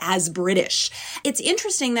build as British. It's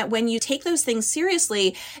interesting that when you take those things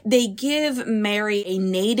seriously, they give Mary a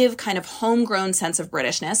native kind of homegrown sense of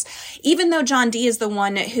Britishness. Even though John Dee is the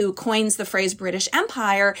one who coins the phrase British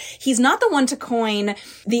Empire, he's not the one to coin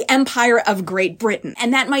the Empire of Great Britain.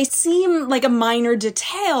 And that might seem like a minor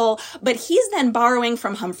detail, but he's then borrowing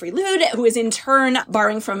from Humphrey Lude, who is in turn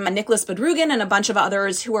borrowing from Nicholas Bodrugan and a bunch of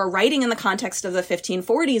others who are writing in the context of the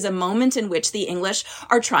 1540s, a moment in which the English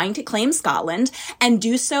are trying to claim Scotland and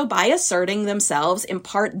do so by asserting themselves in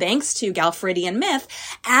part thanks to Galfredian myth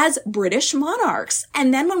as British monarchs.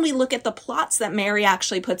 And then when we look at the plots that Mary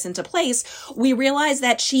actually puts into place, we realize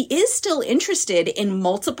that she is still interested in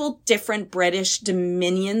multiple different British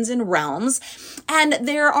dominions and realms. And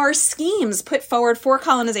there are schemes put forward for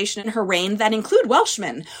colonization in her reign that include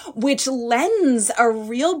Welshmen, which lends a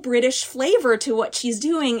real British flavor to what she's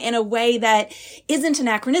doing in a way that isn't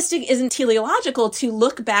anachronistic, isn't teleological, to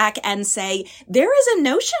look back and say, there is a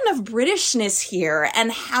notion of Britishness here,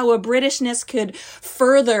 and how a Britishness could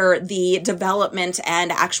further the development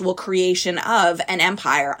and actual creation of an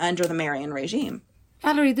empire under the Marian regime.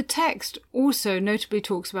 Valerie, the text also notably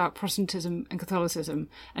talks about Protestantism and Catholicism,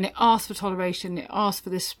 and it asks for toleration, it asks for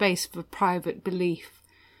this space for private belief.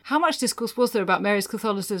 How much discourse was there about Mary's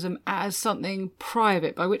Catholicism as something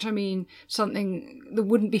private, by which I mean something that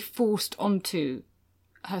wouldn't be forced onto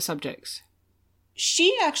her subjects?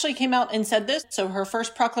 She actually came out and said this. So her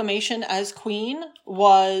first proclamation as queen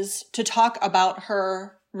was to talk about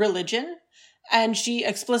her religion. And she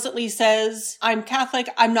explicitly says, I'm Catholic.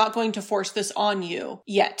 I'm not going to force this on you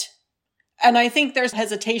yet. And I think there's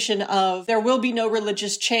hesitation of there will be no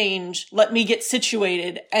religious change. Let me get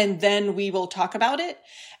situated and then we will talk about it.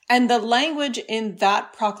 And the language in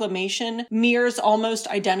that proclamation mirrors almost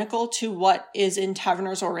identical to what is in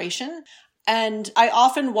Taverner's oration. And I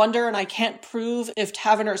often wonder, and I can't prove, if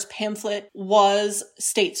Taverner's pamphlet was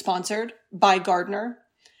state-sponsored by Gardiner,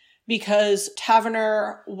 because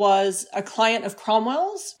Taverner was a client of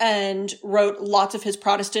Cromwell's and wrote lots of his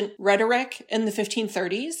Protestant rhetoric in the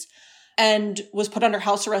 1530s and was put under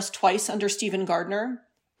house arrest twice under Stephen Gardiner,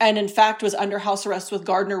 and in fact was under house arrest with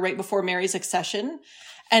Gardiner right before Mary's accession.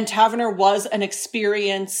 And Taverner was an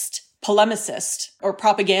experienced polemicist or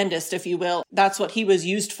propagandist, if you will. That's what he was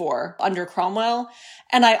used for under Cromwell.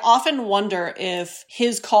 And I often wonder if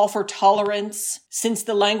his call for tolerance, since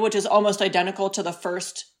the language is almost identical to the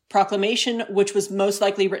first proclamation, which was most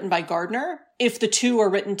likely written by Gardiner, if the two are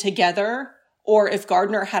written together, or if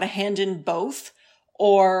Gardiner had a hand in both,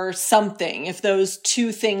 or something, if those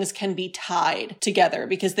two things can be tied together,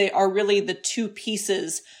 because they are really the two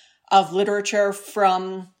pieces of literature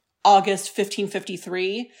from August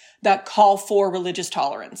 1553 that call for religious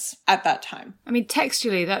tolerance at that time. I mean,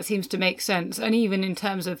 textually, that seems to make sense. And even in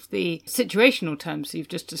terms of the situational terms you've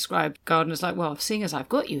just described, Gardiner's like, well, seeing as I've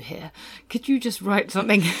got you here, could you just write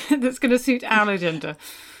something that's going to suit our agenda?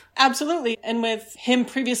 Absolutely. And with him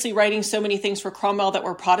previously writing so many things for Cromwell that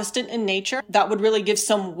were Protestant in nature, that would really give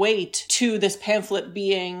some weight to this pamphlet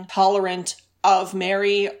being tolerant of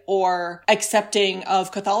Mary or accepting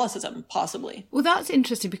of Catholicism, possibly. Well, that's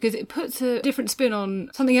interesting because it puts a different spin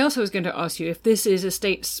on something else I was going to ask you, if this is a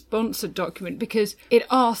state-sponsored document, because it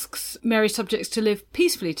asks Mary's subjects to live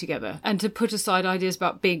peacefully together and to put aside ideas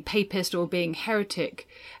about being papist or being heretic.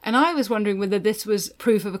 And I was wondering whether this was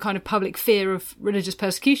proof of a kind of public fear of religious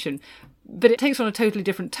persecution. But it takes on a totally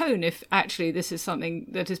different tone if actually this is something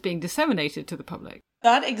that is being disseminated to the public.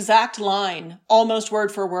 That exact line, almost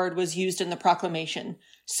word for word, was used in the proclamation.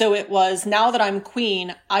 So it was, now that I'm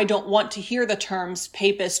queen, I don't want to hear the terms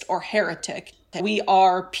papist or heretic. We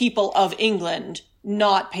are people of England,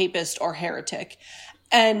 not papist or heretic.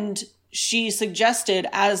 And she suggested,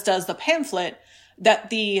 as does the pamphlet,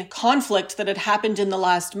 that the conflict that had happened in the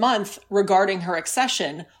last month regarding her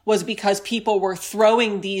accession was because people were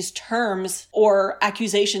throwing these terms or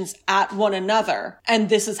accusations at one another. And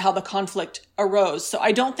this is how the conflict arose. So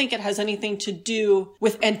I don't think it has anything to do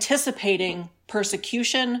with anticipating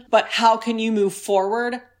persecution, but how can you move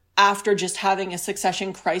forward after just having a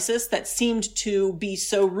succession crisis that seemed to be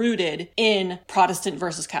so rooted in Protestant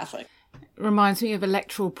versus Catholic. Reminds me of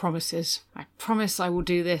electoral promises. I promise I will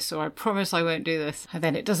do this, or I promise I won't do this. And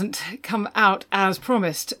then it doesn't come out as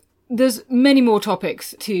promised. There's many more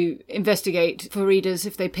topics to investigate for readers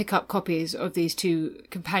if they pick up copies of these two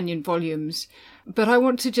companion volumes. But I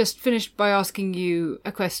want to just finish by asking you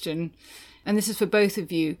a question, and this is for both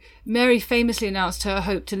of you. Mary famously announced her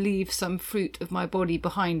hope to leave some fruit of my body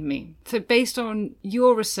behind me. So based on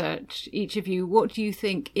your research, each of you, what do you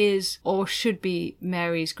think is or should be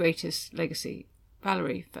Mary's greatest legacy?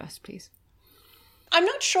 Valerie first, please. I'm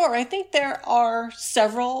not sure. I think there are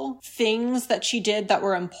several things that she did that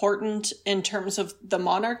were important in terms of the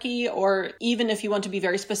monarchy, or even if you want to be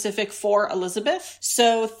very specific, for Elizabeth.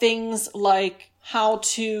 So things like how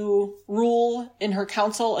to rule in her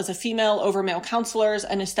council as a female over male counselors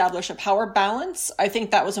and establish a power balance. I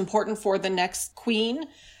think that was important for the next queen.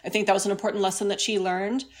 I think that was an important lesson that she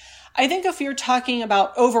learned. I think if you're talking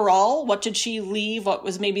about overall, what did she leave? What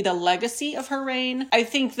was maybe the legacy of her reign? I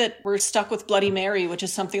think that we're stuck with Bloody Mary, which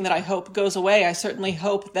is something that I hope goes away. I certainly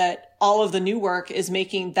hope that all of the new work is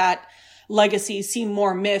making that legacy seem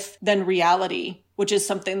more myth than reality, which is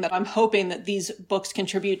something that I'm hoping that these books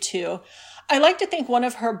contribute to. I like to think one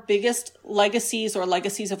of her biggest legacies or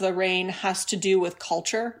legacies of the reign has to do with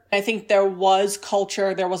culture. I think there was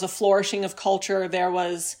culture, there was a flourishing of culture, there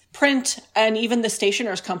was print, and even the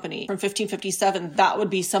Stationers' Company from 1557. That would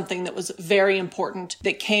be something that was very important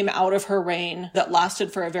that came out of her reign that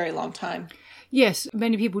lasted for a very long time. Yes,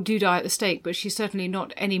 many people do die at the stake, but she's certainly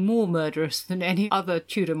not any more murderous than any other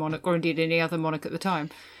Tudor monarch, or indeed any other monarch at the time.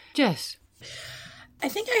 Jess? I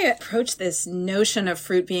think I approach this notion of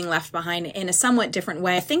fruit being left behind in a somewhat different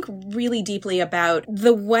way. I think really deeply about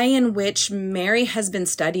the way in which Mary has been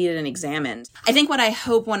studied and examined. I think what I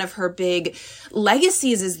hope one of her big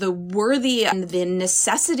legacies is the worthy and the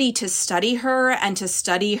necessity to study her and to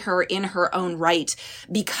study her in her own right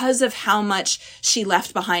because of how much she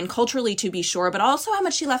left behind culturally, to be sure, but also how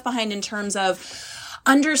much she left behind in terms of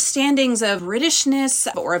understandings of Britishness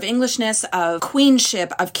or of Englishness, of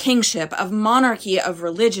queenship, of kingship, of monarchy, of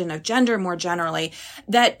religion, of gender more generally,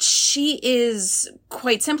 that she is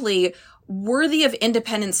quite simply worthy of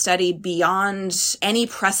independent study beyond any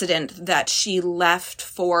precedent that she left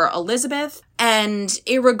for Elizabeth, and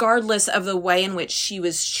irregardless of the way in which she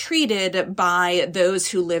was treated by those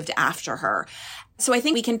who lived after her. So I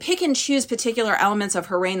think we can pick and choose particular elements of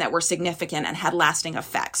her reign that were significant and had lasting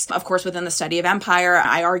effects. Of course, within the study of empire,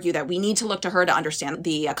 I argue that we need to look to her to understand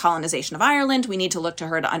the colonization of Ireland. We need to look to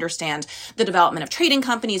her to understand the development of trading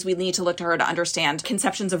companies. We need to look to her to understand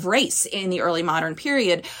conceptions of race in the early modern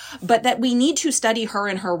period, but that we need to study her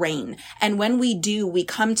in her reign. And when we do, we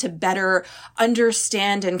come to better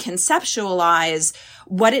understand and conceptualize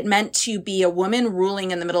what it meant to be a woman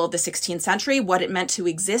ruling in the middle of the 16th century, what it meant to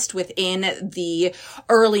exist within the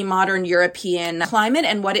early modern European climate,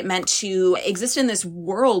 and what it meant to exist in this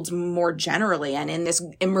world more generally and in this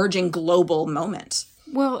emerging global moment.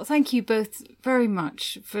 Well, thank you both very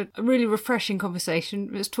much for a really refreshing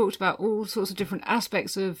conversation. It's talked about all sorts of different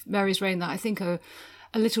aspects of Mary's reign that I think are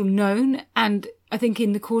a little known, and I think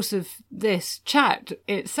in the course of this chat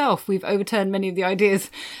itself, we've overturned many of the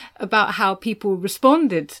ideas about how people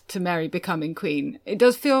responded to Mary becoming queen. It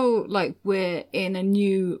does feel like we're in a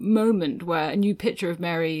new moment where a new picture of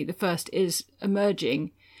Mary I is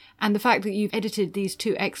emerging. And the fact that you've edited these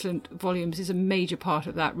two excellent volumes is a major part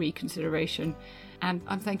of that reconsideration. And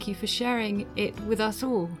I thank you for sharing it with us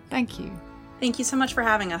all. Thank you. Thank you so much for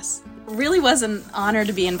having us. It really was an honor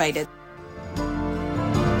to be invited.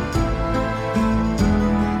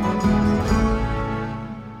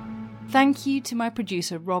 Thank you to my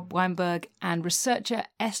producer, Rob Weinberg, and researcher,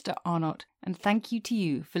 Esther Arnott. And thank you to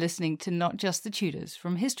you for listening to Not Just the Tudors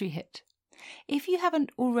from History Hit. If you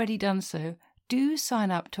haven't already done so, do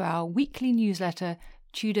sign up to our weekly newsletter,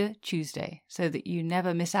 Tudor Tuesday, so that you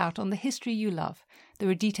never miss out on the history you love. There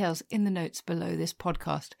are details in the notes below this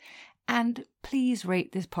podcast. And please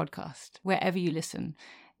rate this podcast wherever you listen,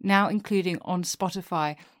 now including on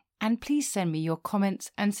Spotify. And please send me your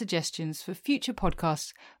comments and suggestions for future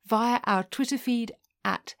podcasts via our Twitter feed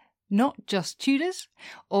at NotJustTudors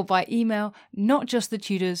or by email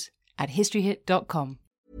notjustthetudors@historyhit.com.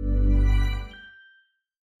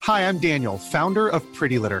 Hi, I'm Daniel, founder of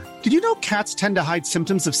Pretty Litter. Did you know cats tend to hide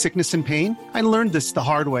symptoms of sickness and pain? I learned this the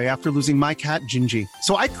hard way after losing my cat, Gingy.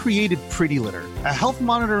 So I created Pretty Litter, a health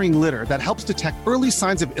monitoring litter that helps detect early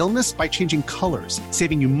signs of illness by changing colors,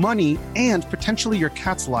 saving you money and potentially your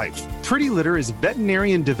cat's life. Pretty Litter is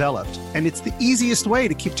veterinarian developed, and it's the easiest way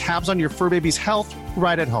to keep tabs on your fur baby's health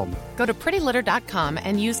right at home. Go to prettylitter.com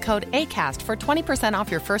and use code ACAST for 20% off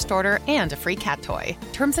your first order and a free cat toy.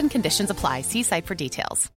 Terms and conditions apply. See site for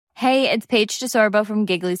details. Hey, it's Paige DeSorbo from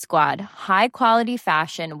Giggly Squad. High quality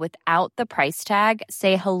fashion without the price tag.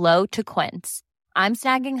 Say hello to Quince. I'm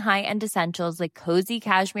snagging high-end essentials like cozy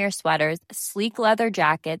cashmere sweaters, sleek leather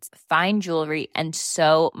jackets, fine jewelry, and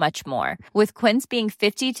so much more. With Quince being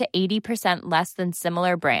 50 to 80% less than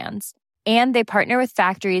similar brands. And they partner with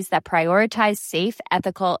factories that prioritize safe,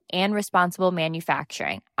 ethical, and responsible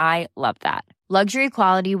manufacturing. I love that. Luxury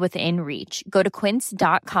quality within reach. Go to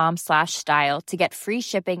quince.com/style to get free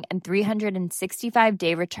shipping and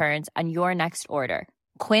 365-day returns on your next order.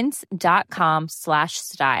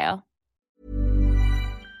 Quince.com/style.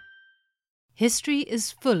 History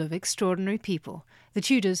is full of extraordinary people, the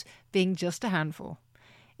Tudors being just a handful.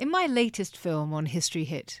 In my latest film on History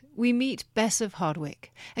Hit, we meet Bess of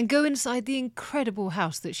Hardwick and go inside the incredible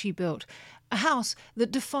house that she built, a house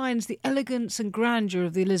that defines the elegance and grandeur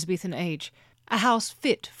of the Elizabethan age, a house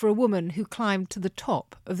fit for a woman who climbed to the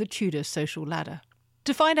top of the Tudor social ladder.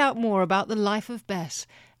 To find out more about the life of Bess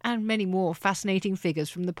and many more fascinating figures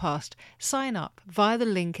from the past, sign up via the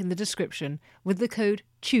link in the description with the code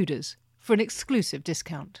TUDORS for an exclusive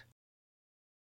discount.